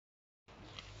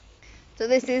So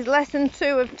this is lesson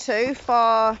 2 of 2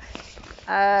 for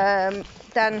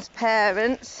Dan's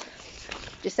parents,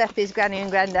 Giuseppe's granny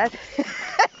and granddad.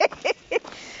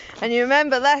 And you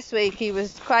remember last week he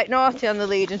was quite naughty on the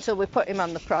lead until we put him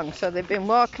on the prong. So they've been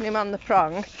walking him on the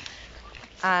prong,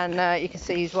 and you can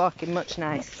see he's walking much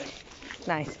nicer.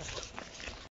 That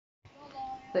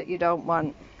you don't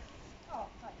want.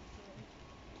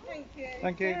 Thank you.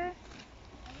 Thank you.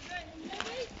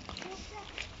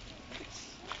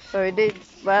 So he did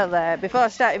well there. Before I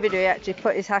started the video, he actually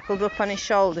put his hackles up on his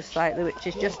shoulder slightly, which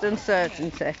is just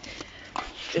uncertainty.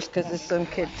 Just because there's some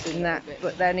kids in that.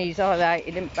 But then he's alright,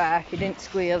 he didn't bark, he didn't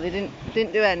squeal, he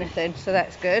didn't do anything, so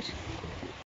that's good.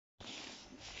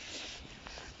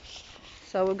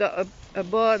 So we've got a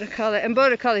border collie, and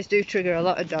border collies do trigger a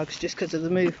lot of dogs just because of the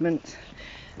movement.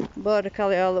 Border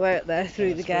collie all the way up there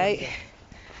through the gate.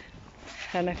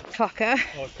 And a cocker.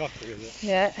 Oh, cocker, is it?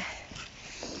 Yeah.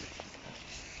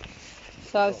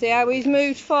 So see how he's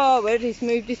moved forward, he's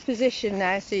moved his position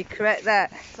now, so you correct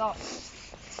that. Stop.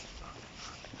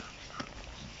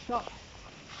 Stop.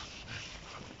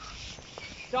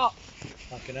 Stop.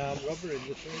 Like an armed robber in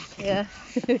the trees. Yeah.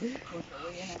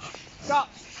 Stop.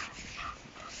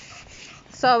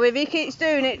 So if he keeps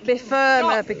doing it, be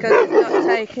firmer, because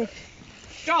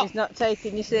he's not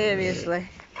taking you seriously.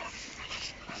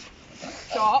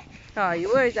 Stop. Oh, you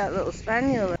worried that little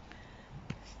spaniel.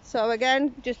 So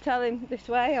again, just tell him this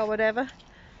way or whatever.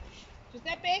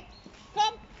 Giuseppe,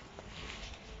 come.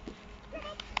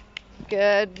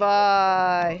 Good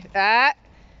boy. Ah.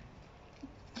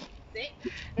 Sit.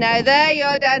 Now there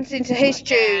you're dancing to his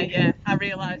tune. Yeah, I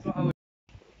realised what I was.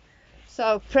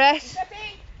 So press,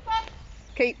 Giuseppe, come.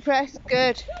 keep press,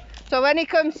 good. So when he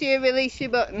comes to you, release your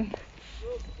button.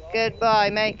 Good boy,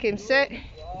 make him sit.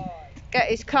 Get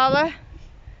his collar.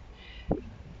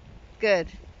 Good.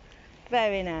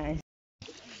 Very nice.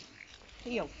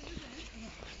 Heel.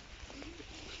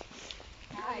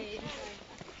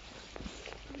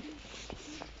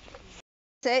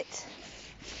 Sit.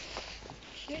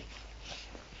 Sit.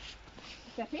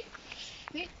 Giuseppe,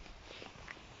 sit.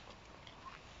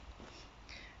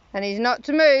 And he's not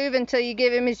to move until you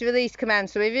give him his release command.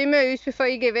 So if he moves before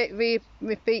you give it,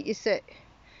 repeat your sit.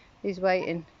 He's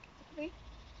waiting. Okay.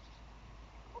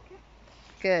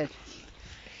 Good.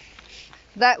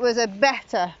 That was a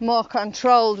better, more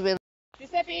controlled release.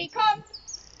 Giuseppe, come.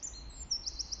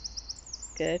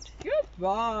 Good. Good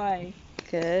boy.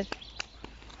 Good.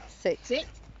 Sit. Sit.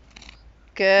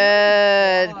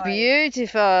 Good. boy.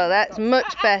 Beautiful. That's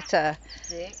much better.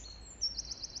 Sit.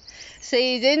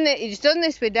 See, he's done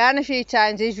this with Dan a few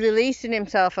times. He's releasing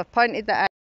himself. I've pointed that out.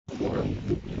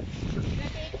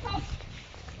 Giuseppe, come.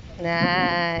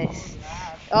 Nice.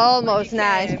 Almost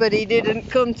nice, but he didn't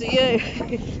come to you.